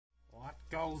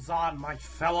goes on, my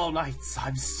fellow knights?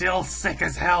 I'm still sick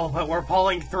as hell, but we're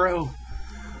pulling through.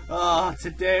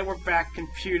 Today we're back in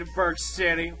Pewterburg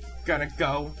City. Gonna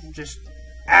go and just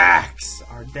ask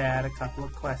our dad a couple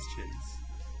of questions.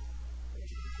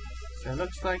 So it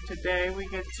looks like today we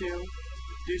get to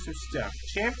do some stuff.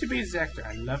 Champ to be Zekter.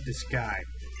 I love this guy.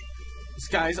 This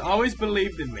guy's always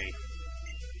believed in me.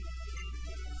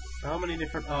 So many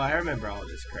different... Oh, I remember all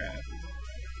this crap.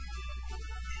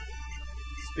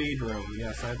 Speed room.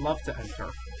 Yes, I'd love to enter.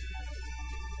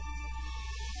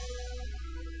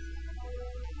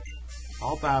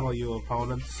 I'll battle you,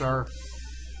 opponent, sir.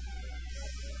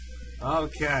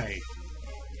 Okay.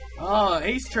 Oh,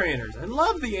 ace trainers. I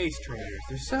love the ace trainers.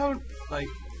 They're so, like...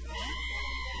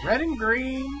 Red and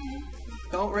green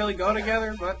don't really go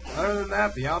together, but other than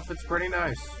that, the outfit's pretty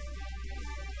nice.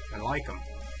 I like them.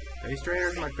 Ace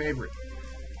trainers are my favorite.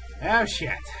 Oh,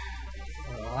 shit.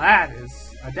 Well, that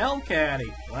is a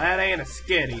Delcatty. Well, that ain't a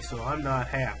Skitty, so I'm not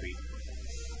happy.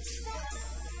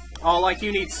 Oh, like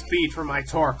you need speed for my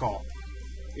Torkoal.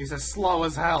 He's as slow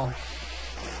as hell.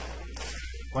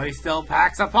 But he still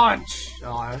packs a punch.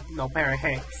 Oh, no Perry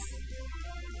Hanks.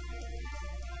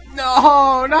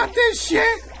 No, not this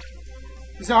shit!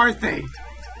 Zorthy,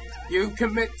 you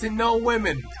commit to no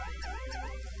women.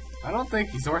 I don't think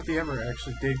Zorthy ever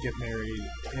actually did get married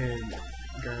in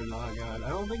Gurren Lagann. I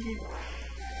don't think he...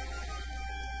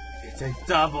 It's a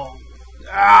double.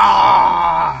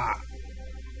 Ah!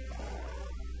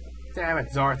 Damn it,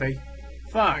 Zorthy.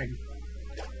 Fine.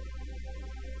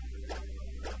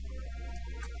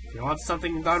 If you want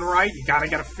something done right, you gotta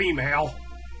get a female.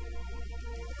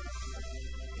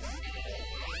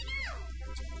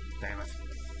 Damn it.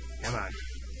 Come on.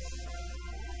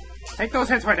 Take those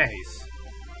hits for days.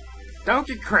 Don't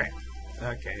get crit.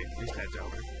 Okay, at least that's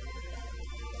over.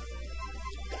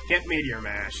 Get meteor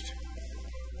mashed.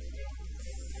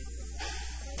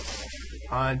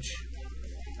 Punch.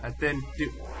 And then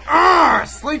do...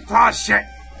 Sleep toss shit!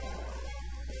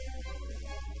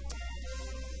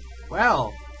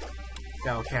 Well,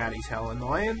 Delcatty's hell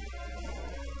annoying.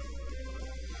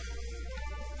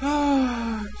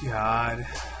 Oh, God.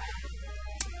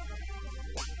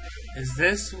 Is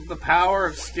this the power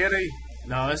of Skitty?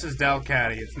 No, this is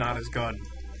Delcatty. It's not as good.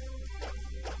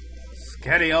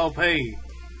 Skitty OP.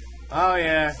 Oh,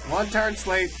 yeah. One turn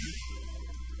sleep.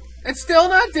 It's still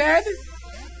not dead?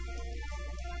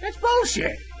 That's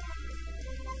bullshit.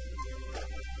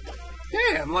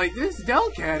 Damn, like, this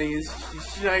Delcatty is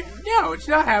just like, no, it's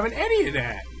not having any of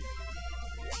that.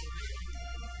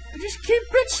 Just keep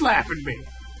bitch slapping me.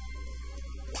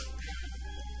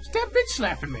 Stop bitch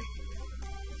slapping me.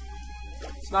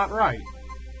 It's not right.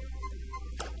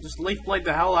 Just leaf blade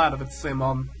the hell out of it,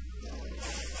 Simon.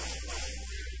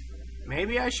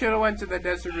 Maybe I should have went to the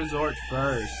desert resort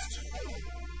first.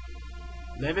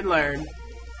 Live and learn.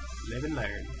 Live and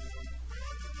learn.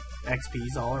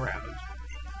 XP's all around.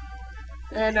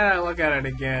 And then I look at it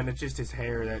again, it's just his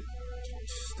hair that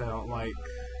I don't like.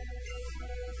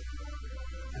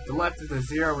 At the left is the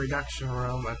zero reduction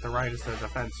room, at the right is the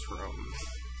defense room.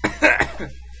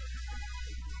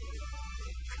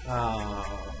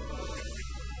 Oh.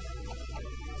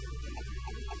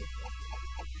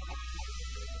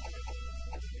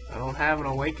 I don't have an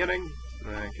awakening?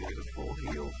 I can get a full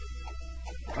heal.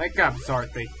 Wake up,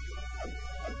 Zorthy.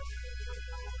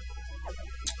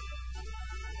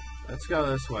 Let's go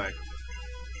this way.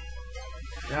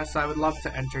 Yes, I would love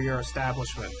to enter your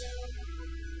establishment.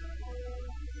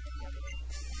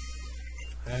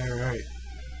 Alright.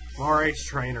 More H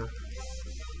trainer.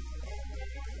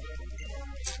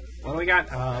 What do we got?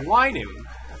 Linoon.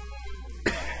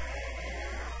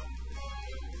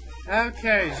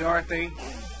 Okay, Zorthy.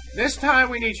 This time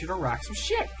we need you to rock some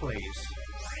shit, please.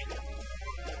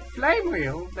 Flame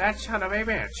Wheel? That son of a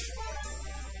bitch.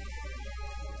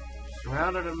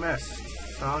 Surrounded in mist.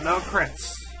 So no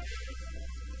crits.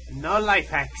 No life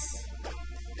hacks.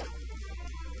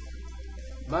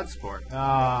 Bloodsport.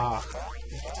 Oh,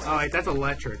 wait, that's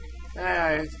electric.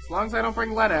 Hey, as long as I don't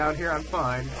bring lead out here, I'm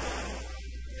fine.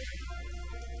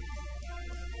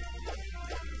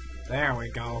 There we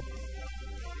go.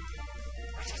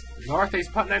 Zorthy's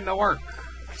putting in the work.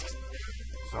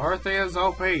 Zorthy is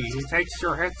OP. He takes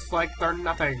your hits like they're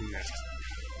nothing.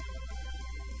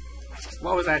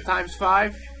 What was that, times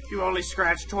 5? You only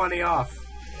scratched 20 off.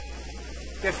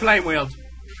 Get flame wheeled.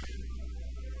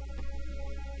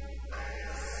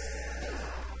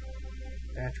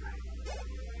 That's right.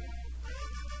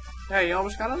 Hey, you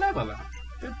almost got a level up.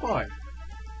 Good boy.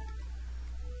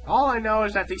 All I know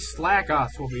is that these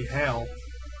Slackoths will be hell.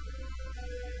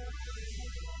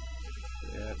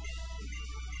 Yep.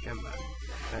 Come on.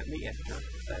 Let me enter.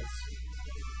 That's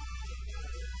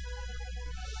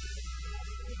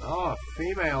Oh,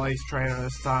 female ace trainer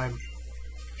this time.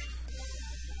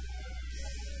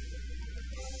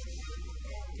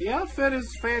 The outfit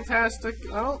is fantastic.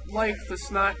 I don't like the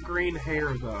snot green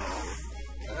hair, though.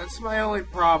 That's my only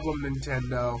problem,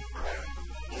 Nintendo.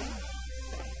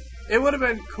 It would have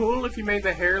been cool if you made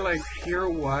the hair, like, pure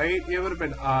white. It would have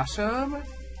been awesome.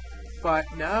 But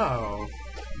no.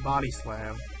 Body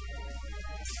slam.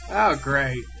 Oh,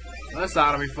 great. This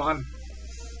ought to be fun.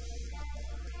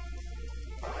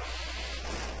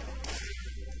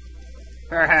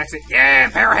 Parahex it. Yeah,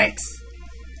 Parahex!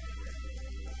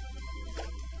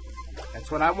 That's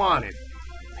what I wanted.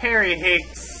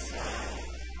 Parahex.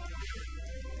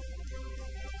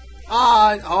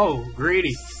 Oh,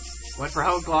 greedy. Went for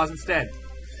Hone Claws instead.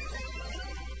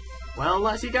 Well,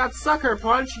 unless you got Sucker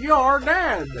Punch, you're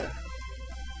dead.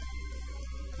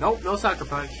 Nope, no Sucker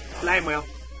Punch. Flame Wheel.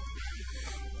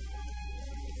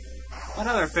 What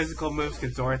other physical moves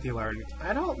can Zorthy learn?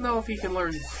 I don't know if he can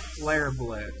learn Flare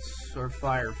Blitz or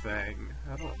Fire Fang.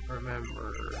 I don't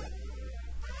remember.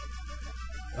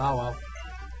 Oh well.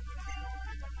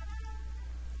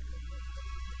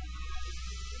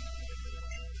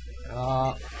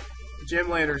 Gym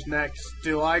Leader's next.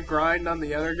 Do I grind on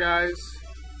the other guys?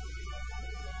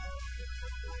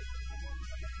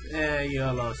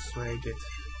 YOLO, swag it.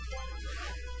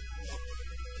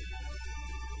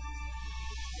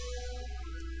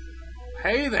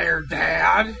 Hey there,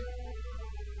 Dad!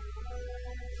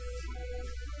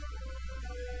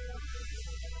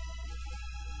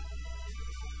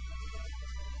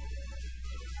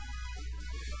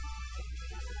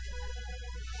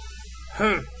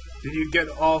 Did you get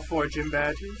all 4 gym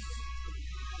badges?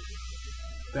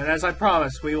 Then, as I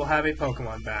promised, we will have a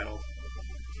Pokemon battle.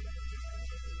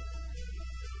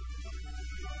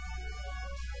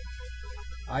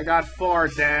 I got 4,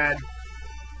 Dad.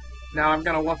 Now I'm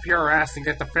gonna whoop your ass and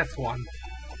get the 5th one.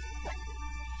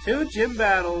 2 gym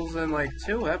battles in like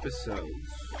 2 episodes.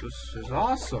 This is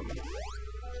awesome.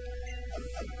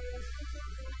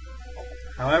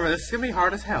 However, this is gonna be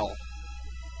hard as hell.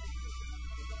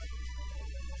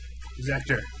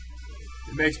 Zekter.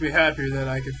 It makes me happier that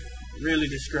I could really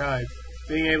describe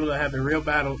being able to have a real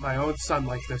battle with my own son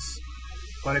like this.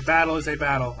 But a battle is a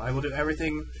battle. I will do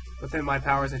everything within my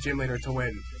power as a gym leader to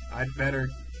win. I'd better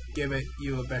give it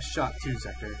you a best shot too,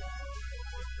 Zekter.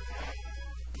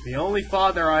 The only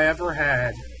father I ever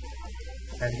had,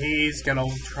 and he's gonna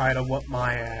try to whoop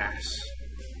my ass.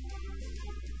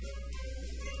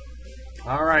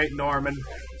 Alright, Norman.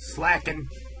 Slacking.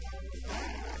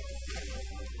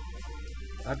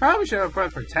 I probably should have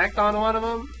put Protect on one of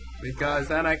them, because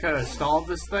then I could have stalled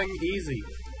this thing easy.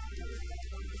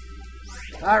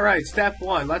 Alright, step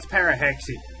 1. Let's Parahex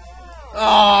it.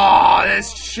 Oh,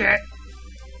 this shit!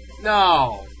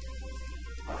 No!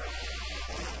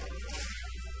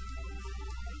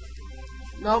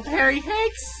 No Parahex?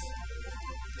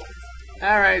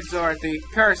 Alright, Zorthy.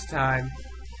 Curse time.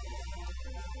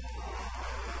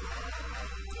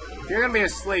 If you're gonna be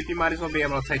asleep, you might as well be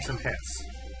able to take some hits.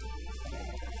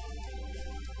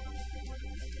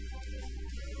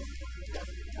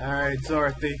 Alright,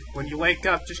 Zorthy. When you wake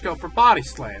up, just go for Body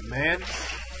Slam, man.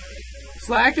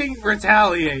 Slacking?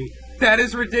 Retaliate. That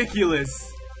is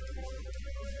ridiculous.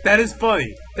 That is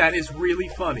funny. That is really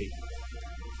funny.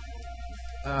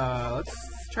 Let's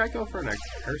try go for a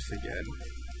curse again.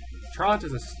 Traunt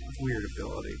is a weird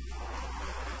ability.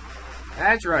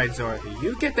 That's right, Zorthy.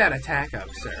 You get that attack up,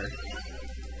 sir.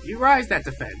 You rise that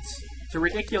defense to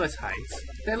ridiculous heights.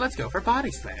 Then let's go for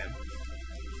Body Slam.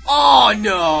 Oh,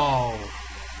 no!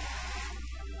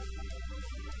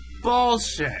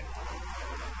 Bullshit.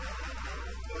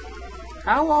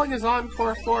 How long is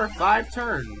Encore for? 5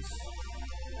 turns.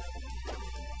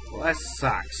 Well, that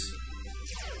sucks.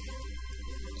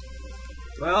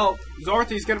 Well,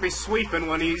 Zorthy's gonna be sweeping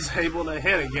when he's able to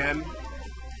hit again.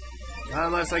 Not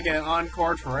unless I get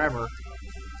Encored forever.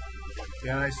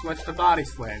 Yeah, I switched to Body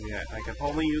Slam yet. I can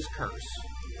only use Curse.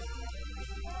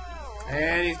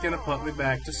 And he's gonna put me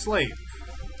back to sleep.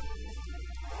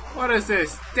 What is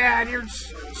this? Dad, your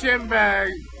gym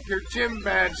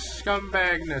badge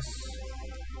scumbagness.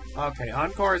 Okay,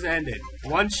 Encore's ended.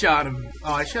 One shot him.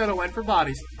 Oh, I should have went for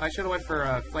bodies. I should have went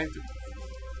for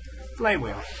Flame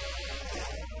Wheel.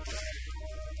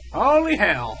 Holy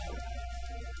hell.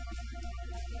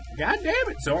 God damn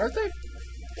it, Zorthy.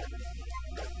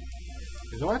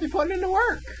 Zorthy putting in the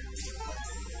work.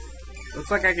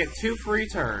 Looks like I get 2 free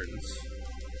turns.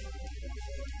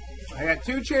 I got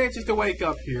 2 chances to wake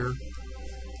up here.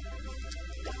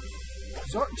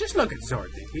 Just look at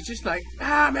Zorthy. He's just like,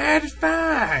 ah, man, it's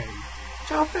fine.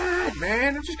 It's all fine,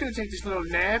 man. I'm just gonna take this little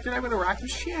nap and I'm gonna rock some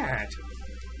shit.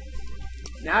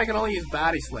 Now I can only use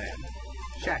Body Slam.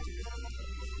 Shit.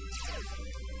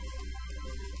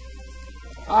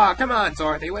 Oh, come on,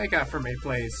 Zorthy. Wake up for me,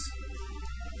 please.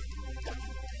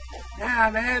 Nah,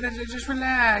 man. Just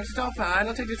relax. It's all fine.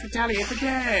 I'll take this retaliate for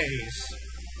days.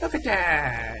 Look at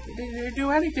that. It didn't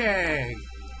do anything.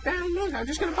 Now, look. I'm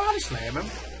just gonna Body Slam him.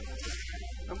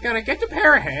 I'm gonna get the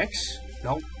Parahex.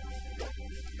 Nope.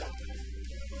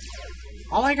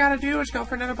 All I gotta do is go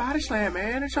for another Body Slam,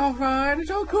 man. It's all fine. It's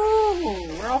all cool.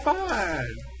 We're all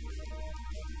fine.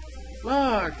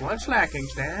 Look, one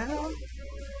Slacking's down.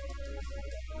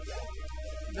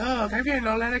 Look, I'm getting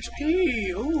all that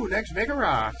XP. Ooh, next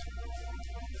Vigoroth.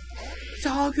 It's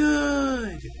all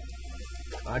good.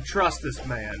 I trust this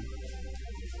man.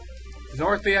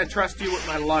 Zorthy, I trust you with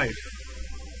my life.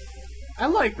 I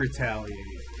like Retaliate.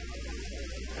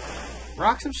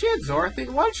 Rock some shit, Zorthy.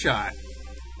 One shot.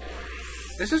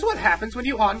 This is what happens when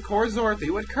you encore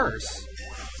Zorthy with Curse.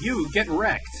 You get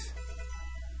wrecked.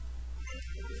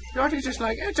 Zorthy's just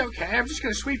like, it's okay, I'm just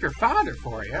gonna sweep your father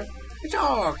for you. It's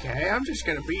all okay, I'm just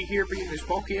gonna be here being this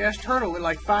bulky-ass turtle with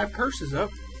like 5 curses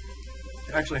up.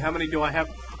 Actually, how many do I have?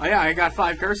 Oh yeah, I got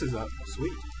 5 curses up.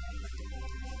 Sweet.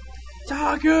 It's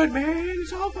all good, man.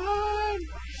 It's all fine.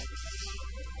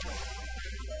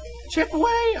 Chip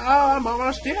away. Oh, I'm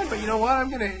almost dead, but you know what? I'm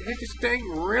gonna hit this thing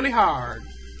really hard.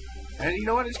 And you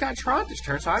know what? It's got Tron this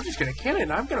turn, so I'm just gonna kill it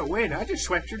and I'm gonna win. I just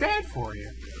swept your dad for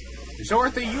you.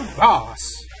 Zorthy, you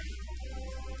boss.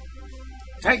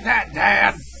 Take that,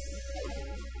 Dad.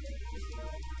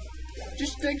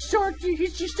 Just think, Zorthy,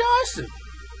 he's just awesome.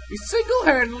 He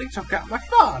single-handedly took out my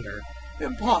father.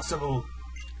 Impossible.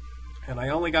 And I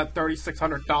only got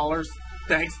 $3,600.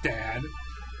 Thanks, Dad.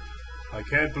 I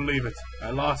can't believe it.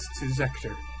 I lost to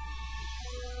Zekter.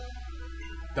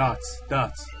 Dots,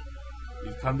 dots.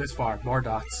 You've come this far. More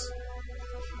dots.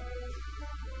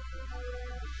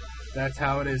 That's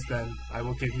how it is, then. I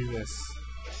will give you this.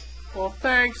 Well,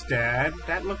 thanks, Dad.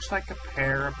 That looks like a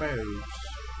pair of boobs.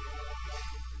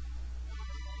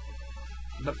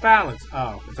 The balance.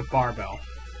 Oh, it's a barbell.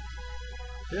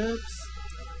 Oops.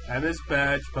 And this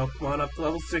badge, Pokemon up to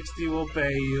level 60 will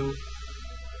obey you.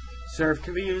 Surf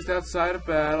can be used outside of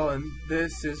battle, and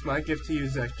this is my gift to you,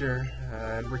 Zekter.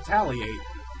 And retaliate.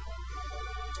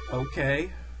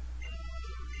 Okay.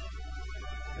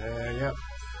 Yep.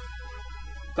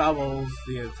 Doubles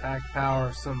the attack power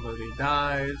if somebody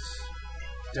dies.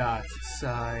 Dots,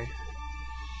 sigh.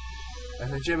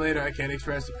 As a gym leader, I can't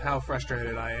express how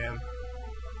frustrated I am.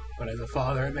 But as a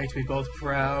father, it makes me both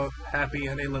proud, happy,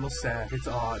 and a little sad. It's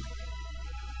odd.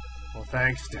 Well,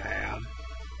 thanks, Dad.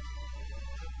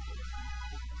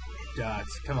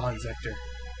 Dots, come on, Zekter.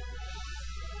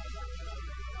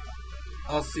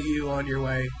 I'll see you on your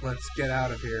way. Let's get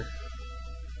out of here.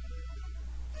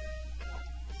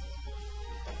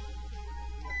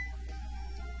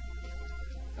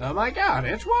 Oh my god,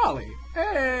 it's Wally!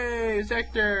 Hey,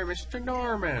 Zekter, Mr.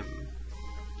 Norman!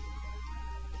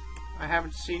 I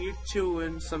haven't seen you two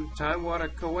in some time. What a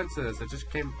coincidence. I just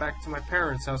came back to my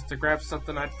parents' house to grab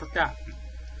something I'd forgotten.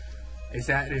 Is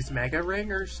that his mega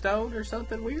ring or stone or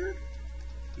something weird?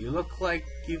 You look like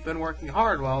you've been working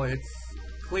hard. Well, it's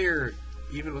clear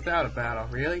even without a battle.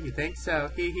 Really? You think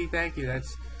so? Hee, thank you.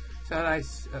 That's so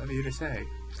nice of you to say.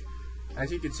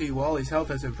 As you can see, Wally's health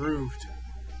has improved.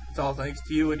 It's all thanks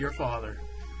to you and your father.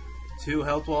 Who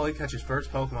helped Wally catch his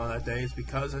first Pokemon that day. It's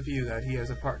because of you that he has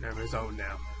a partner of his own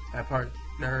now. That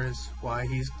partner is why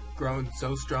he's grown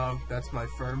so strong. That's my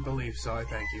firm belief, so I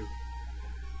thank you.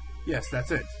 Yes,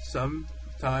 that's it.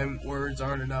 Sometime words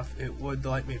aren't enough. It would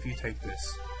delight me if you take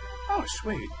this. Oh,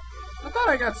 sweet. I thought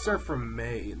I got Surf from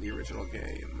May in the original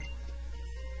game.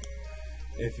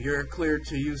 If you're cleared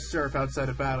to use Surf outside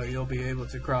of battle, you'll be able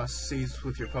to cross seas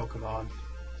with your Pokemon.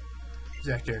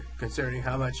 Zekter, considering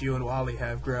how much you and Wally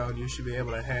have grown, you should be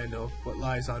able to handle what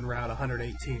lies on Route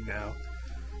 118 now.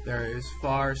 There is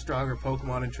far stronger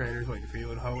Pokemon and trainers waiting for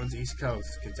you in Hoenn's East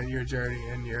Coast. Continue your journey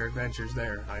and your adventures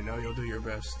there. I know you'll do your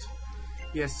best.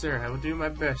 Yes, sir. I will do my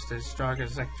best as strong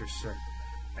as Zekter, sir.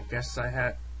 I guess I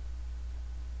had...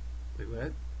 Wait,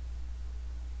 what?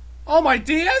 Oh, my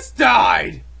DS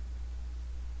died!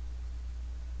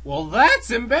 Well, that's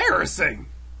embarrassing!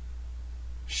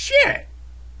 Shit!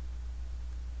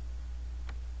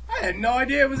 I had no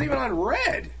idea it was even on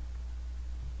red!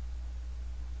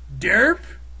 Derp!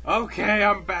 Okay,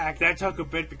 I'm back. That took a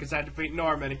bit because I had to beat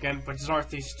Norman again, but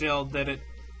Zorthys still did it.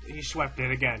 He swept it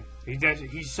again. He did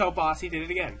it. He's so bossy, he did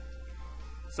it again.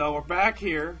 So we're back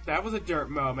here. That was a derp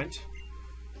moment.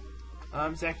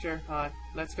 Zekter,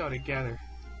 let's go together.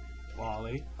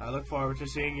 Wally. I look forward to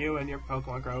seeing you and your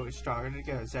Pokemon grow stronger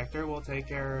together. Zekter will take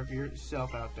care of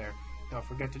yourself out there. Don't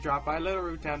forget to drop by Little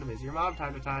Root Town to visit your mom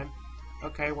time to time.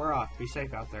 Okay, we're off. Be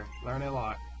safe out there. Learn a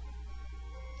lot.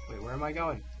 Wait, where am I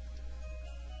going?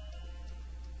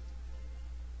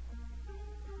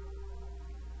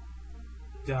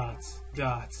 Dots.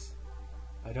 Dots.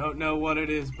 I don't know what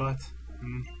it is, but...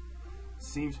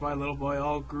 seems my little boy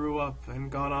all grew up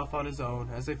and gone off on his own.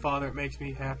 As a father, it makes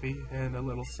me happy and a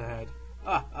little sad.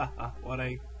 What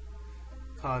a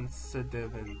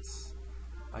coincidence.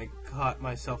 I caught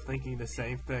myself thinking the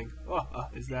same thing.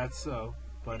 Is that so?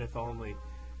 But if only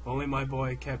my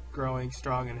boy kept growing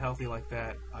strong and healthy like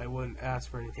that, I wouldn't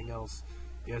ask for anything else.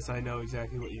 Yes, I know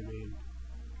exactly what you mean.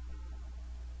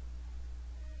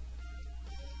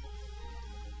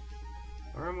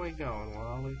 Where am we going,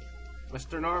 Wally?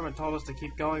 Mr. Norman told us to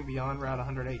keep going beyond Route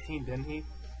 118, didn't he?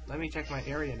 Let me check my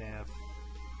area nav.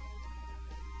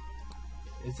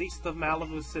 It's east of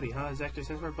Malibu City, huh? Zekter,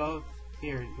 since we're both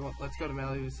here, let's go to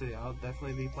Malibu City. I'll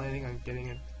definitely be planning on getting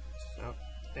it. Oh,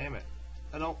 damn it.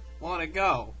 I don't want to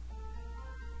go.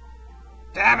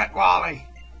 Damn it, Wally!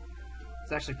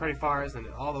 It's actually pretty far, isn't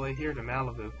it? All the way here to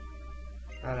Malibu.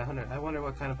 Route 100. I wonder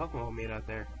what kind of Pokemon we'll meet out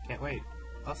there. Can't wait.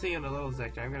 I'll see you in a little,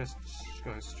 Zekter. I'm gonna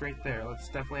go straight there. Let's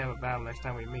definitely have a battle next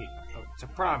time we meet. Oh, it's a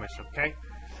promise, okay?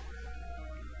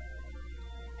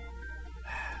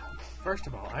 First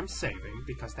of all, I'm saving,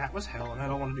 because that was hell and I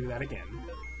don't want to do that again.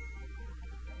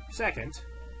 Second,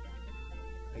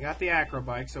 I got the Acro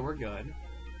Bike, so we're good.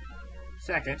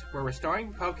 Second, we're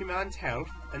restoring Pokemon's health,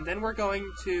 and then we're going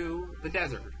to the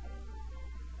desert.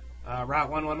 Route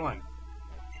 111.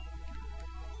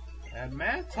 And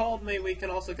Matt told me we can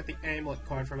also get the amulet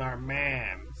coin from our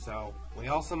man, so we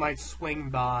also might swing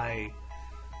by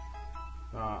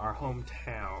our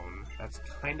hometown. That's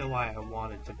kind of why I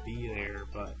wanted to be there,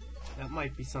 but that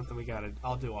might be something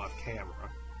I'll do off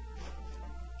camera.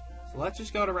 So let's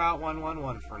just go to Route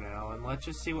 111 for now, and let's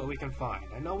just see what we can find.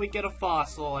 I know we get a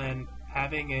fossil, and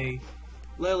having a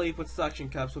Lily with suction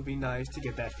cups would be nice to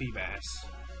get that Feebas.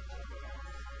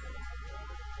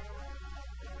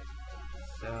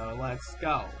 So let's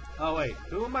go. Oh wait,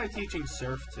 who am I teaching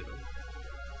Surf to?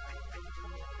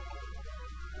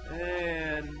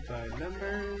 And by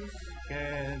numbers,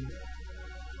 can...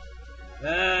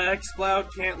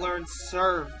 Exploud can't learn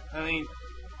Surf. I mean...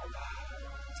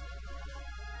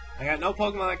 I got no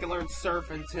Pokemon that can learn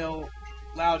Surf until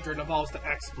Loudred evolves to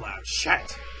Exploud.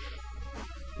 Shit!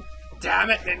 Damn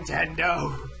it,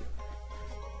 Nintendo!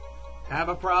 Have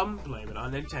a problem? Blame it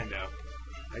on Nintendo.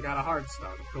 I got a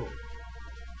Hearthstone. Cool.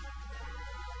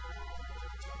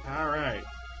 Alright.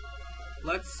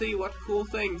 Let's see what cool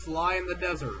things lie in the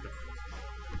desert.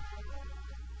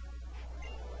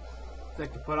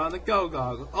 Like to put on the Go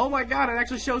Goggles. Oh my god, it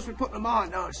actually shows me putting them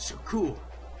on. Oh, it's so cool.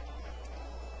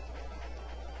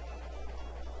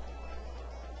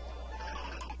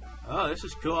 Oh, this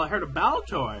is cool. I heard a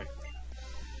Baltoy.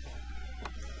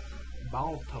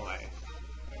 Baltoy.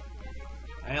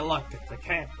 Hey, look, it's a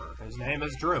camper. His name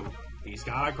is Drew. He's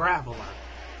got a Graveler.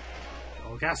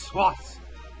 Well, guess what?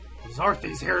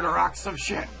 Zorthys here to rock some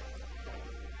shit.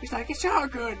 He's like, it's all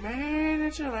good, man.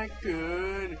 It's all like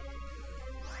good.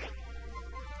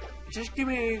 Just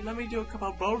let me do a couple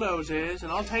of bulldozers,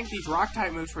 and I'll tank these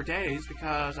rock-type moves for days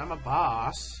because I'm a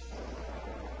boss.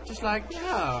 Just like,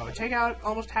 yo, take out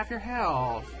almost half your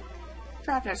health.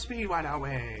 Drop that speed right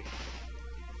away.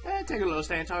 Take a little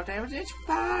stance off damage. It's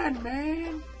fine,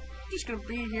 man. I'm just gonna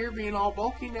be here being all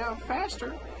bulky now and faster.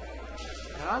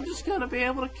 And I'm just gonna be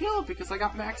able to kill it because I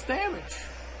got max damage.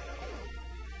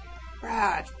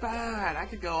 Right, fine. I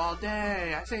could go all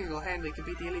day. I single-handedly could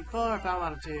beat the Elite Four if I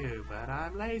wanted to, but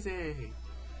I'm lazy.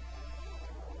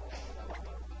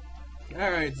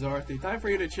 Alright, Zorthy, time for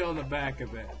you to chill in the back a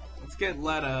bit. Let's get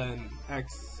Letta and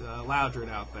Loudred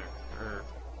out there.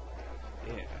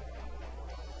 Yeah.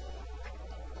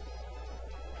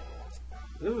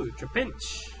 Ooh,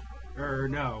 Trapinch.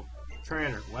 No.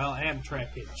 Trainer. Well, and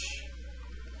Trapinch.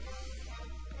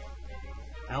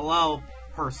 Hello,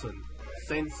 person.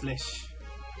 Senslish.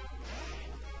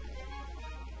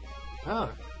 Huh.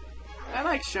 I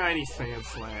like shiny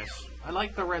Sandslash. I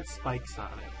like the red spikes on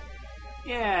it.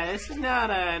 Yeah, this is not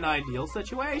an ideal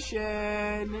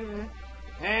situation.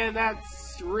 And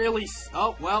that's really...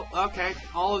 Oh, well, okay.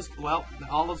 All is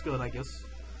good, I guess.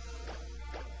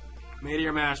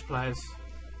 Meteor Mash, please.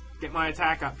 Get my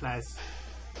attack up, please.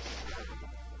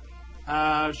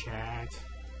 Oh, shit.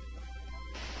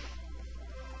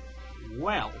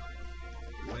 Well,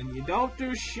 when you don't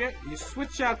do shit, you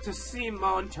switch out to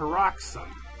Simo and Taroxum.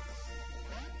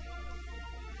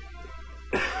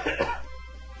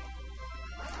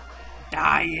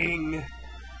 dying.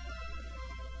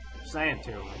 Sand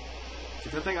tomb. It's a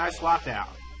good thing I swapped out.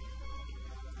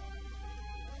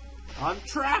 I'm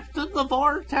trapped in the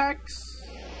vortex.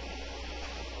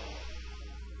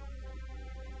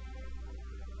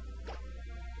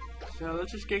 So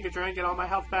let's just get a drink, get all my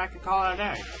health back, and call it a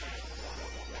day.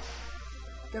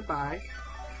 Goodbye.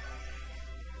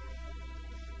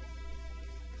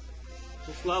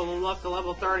 Just level up to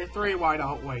level 33, why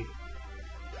don't we?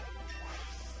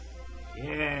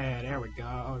 Yeah, there we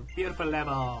go. Beautiful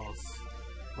levels.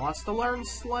 Wants to learn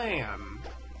Slam.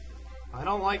 I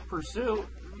don't like Pursuit.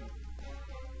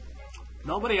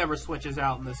 Nobody ever switches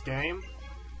out in this game.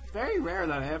 It's very rare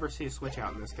that I ever see a switch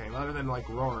out in this game, other than like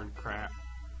Roar and crap.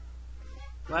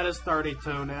 That is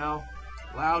 32 now.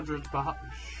 Loudred's behind.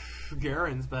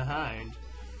 Garen's behind.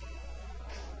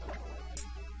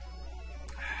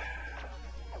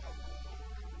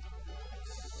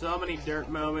 So many dirt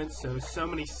moments, so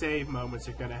many save moments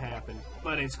are gonna happen.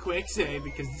 But it's quick save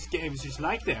because this game is just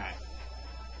like that.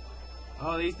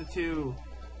 Oh, these are the two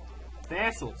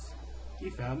fossils.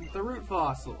 You found the root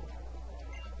fossil.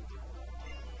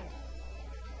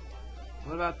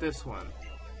 What about this one?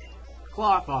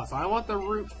 Claw fossil. I want the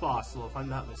root fossil if I'm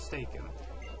not mistaken.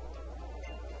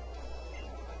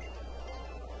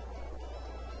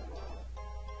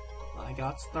 I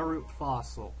got the root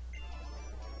fossil.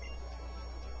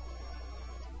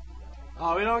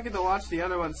 Oh, we don't get to watch the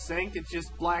other one sink. It's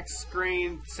just black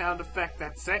screen, sound effect,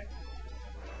 that's it.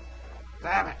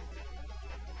 Damn it.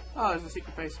 Oh, there's a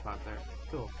secret base spot there.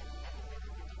 Cool.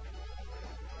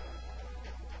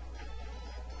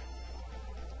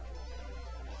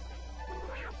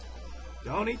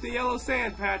 Don't eat the yellow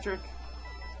sand, Patrick.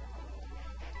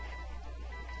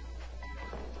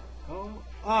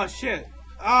 Oh shit.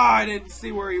 Oh, I didn't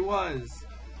see where he was.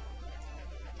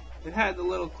 It had the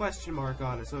little question mark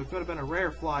on it, so it could have been a rare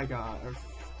Flygon or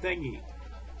thingy.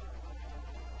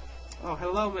 Oh,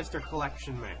 hello, Mr.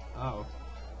 Collection Man. Oh.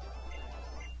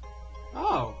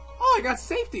 Oh, I got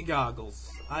safety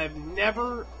goggles. I've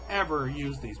never, ever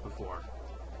used these before.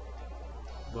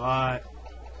 But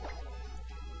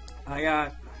I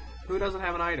got... Who doesn't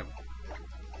have an item?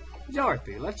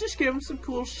 Zorthys. Let's just give him some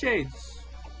cool shades.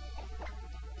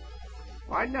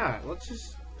 Why not? Let's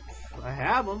just... I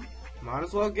have them. Might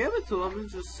as well give it to him.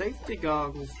 It's just safety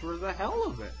goggles for the hell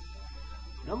of it.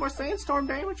 No more sandstorm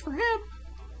damage for him.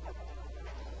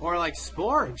 Or like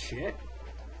Spore and shit.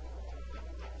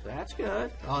 So that's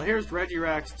good. Oh, here's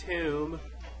Regirak's tomb.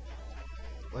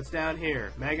 What's down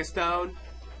here? Megastone?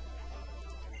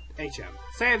 HM.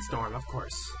 Sandstorm, of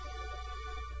course.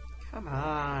 Come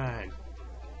on.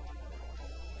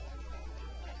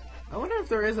 I wonder if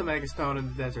there is a Megastone in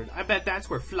the desert. I bet that's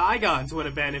where Flygons would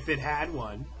have been if it had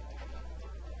one.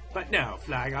 But no,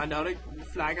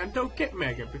 Flygon don't get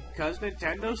Mega because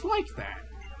Nintendo's like that.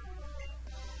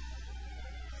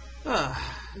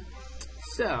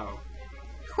 So,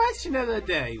 question of the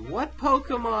day. What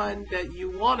Pokemon that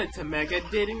you wanted to Mega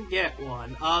didn't get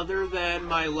one other than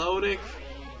Milotic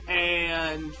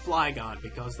and Flygon?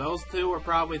 Because those two are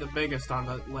probably the biggest on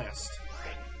the list.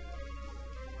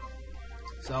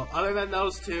 So, other than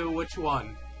those two, which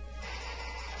one?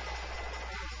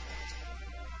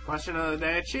 Question of the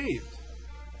day achieved.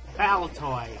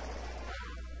 Baltoy.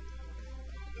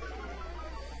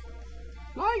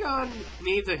 Flygon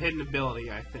needs a hidden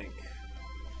ability, I think.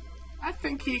 I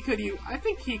think he could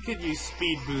use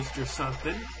Speed Boost or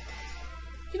something.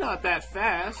 He's not that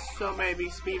fast, so maybe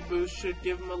Speed Boost should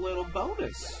give him a little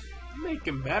bonus. Make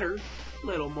him better. A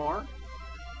little more.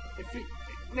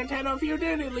 Nintendo, if you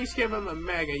did at least give him a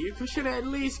Mega, you should have at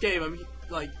least gave him,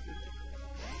 like,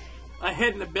 a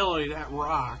hidden ability that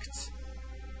rocked.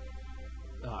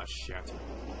 Oh, shit.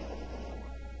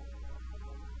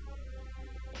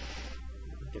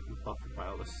 I'm getting buffered by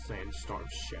all this sandstorm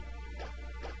shit.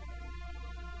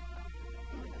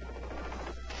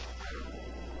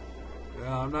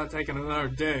 I'm not taking another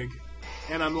dig.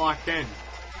 And I'm locked in.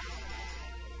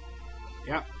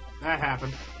 Yep, that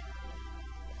happened.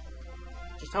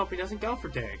 Just hope he doesn't go for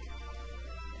dig.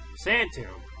 Sand tomb.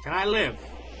 Can I live?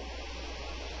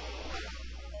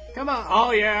 Come on.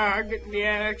 Oh yeah, I'm getting the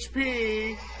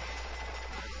XP.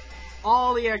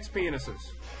 All the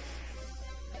XP-nuses.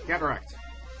 Get wrecked.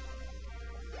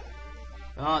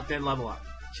 Oh, it didn't level up.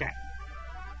 Check.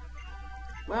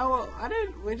 Well,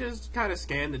 we just kind of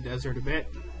scanned the desert a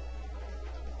bit.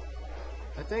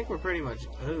 I think we're pretty much...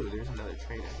 Oh, there's another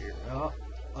trainer here. Oh,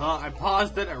 I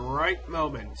paused at the right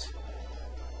moment.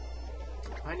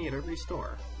 I need a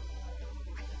restore.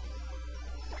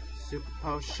 Super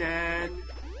potion.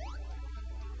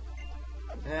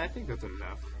 I think that's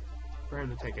enough for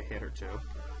him to take a hit or two.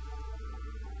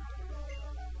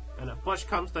 And if push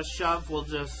comes to shove, we'll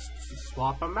just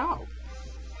swap them out.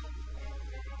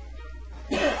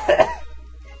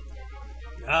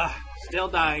 Still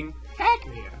dying.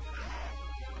 Cacnea.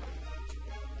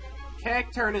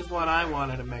 Cacturn is what I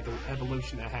wanted a Mega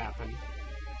Evolution to happen.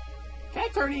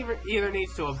 Cacturn either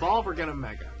needs to evolve or get a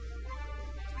Mega.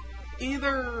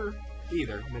 Either,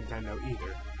 Nintendo,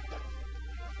 either.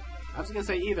 I was gonna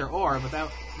say either or, but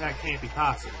that can't be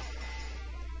possible.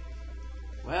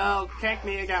 Well,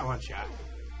 Cacnea got one shot.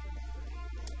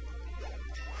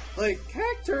 Like,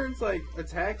 Cacturn's, like,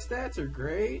 attack stats are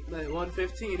great, like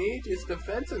 115 each. It's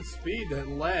defense and speed that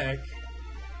lack.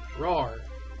 Roar.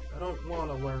 I don't want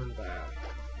to learn that.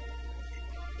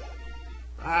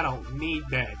 I don't need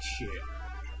that shit.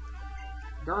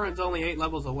 Gurren's only 8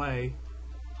 levels away.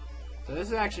 So this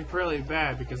is actually pretty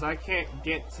bad because I can't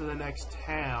get to the next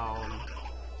town.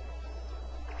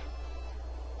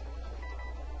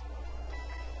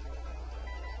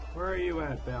 Where are you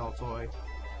at, Baltoy?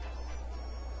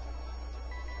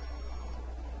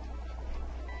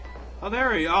 Oh,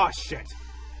 there he is. Oh, shit.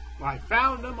 I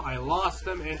found him, I lost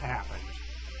him, it happened.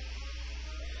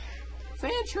 Is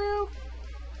that true?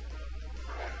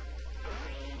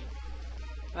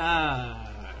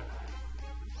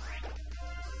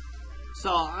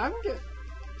 So,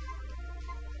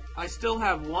 I still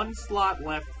have 1 slot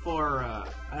left for,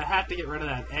 I have to get rid of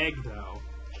that egg, though.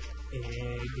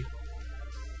 Egg.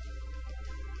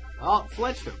 Oh,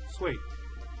 flinched him. Sweet.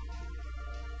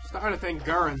 Starting to think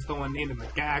Gurren's the one needing the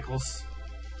gaggles.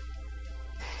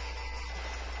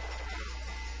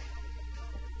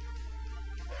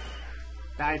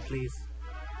 Die, please.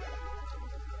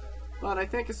 But I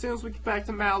think as soon as we get back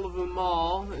to Malibu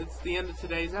Mall, it's the end of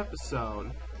today's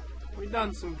episode. We've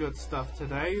done some good stuff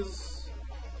today.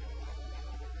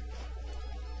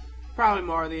 Probably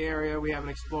more of the area we haven't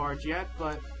explored yet,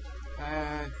 but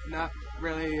not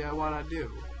really want to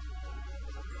do.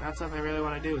 Not something I really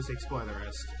want to do is explore the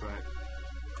rest, but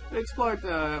we explored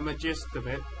the gist of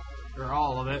it, or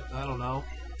all of it, I don't know.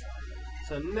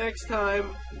 So next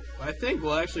time, I think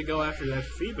we'll actually go after that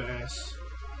Feebas.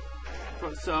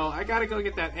 So I gotta go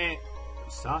get that ant.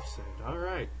 Soft sand,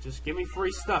 alright. Just give me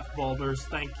free stuff, boulders,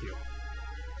 thank you.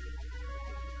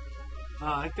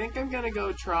 I think I'm gonna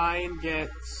go try and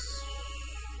get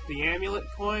the amulet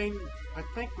coin. I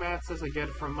think Matt says I get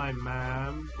it from my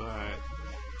mom, but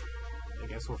I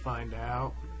guess we'll find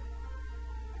out.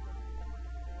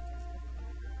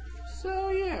 So,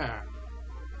 yeah.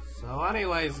 So,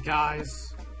 anyways,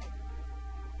 guys.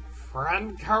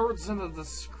 Friend code's in the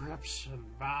description.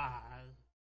 Bye.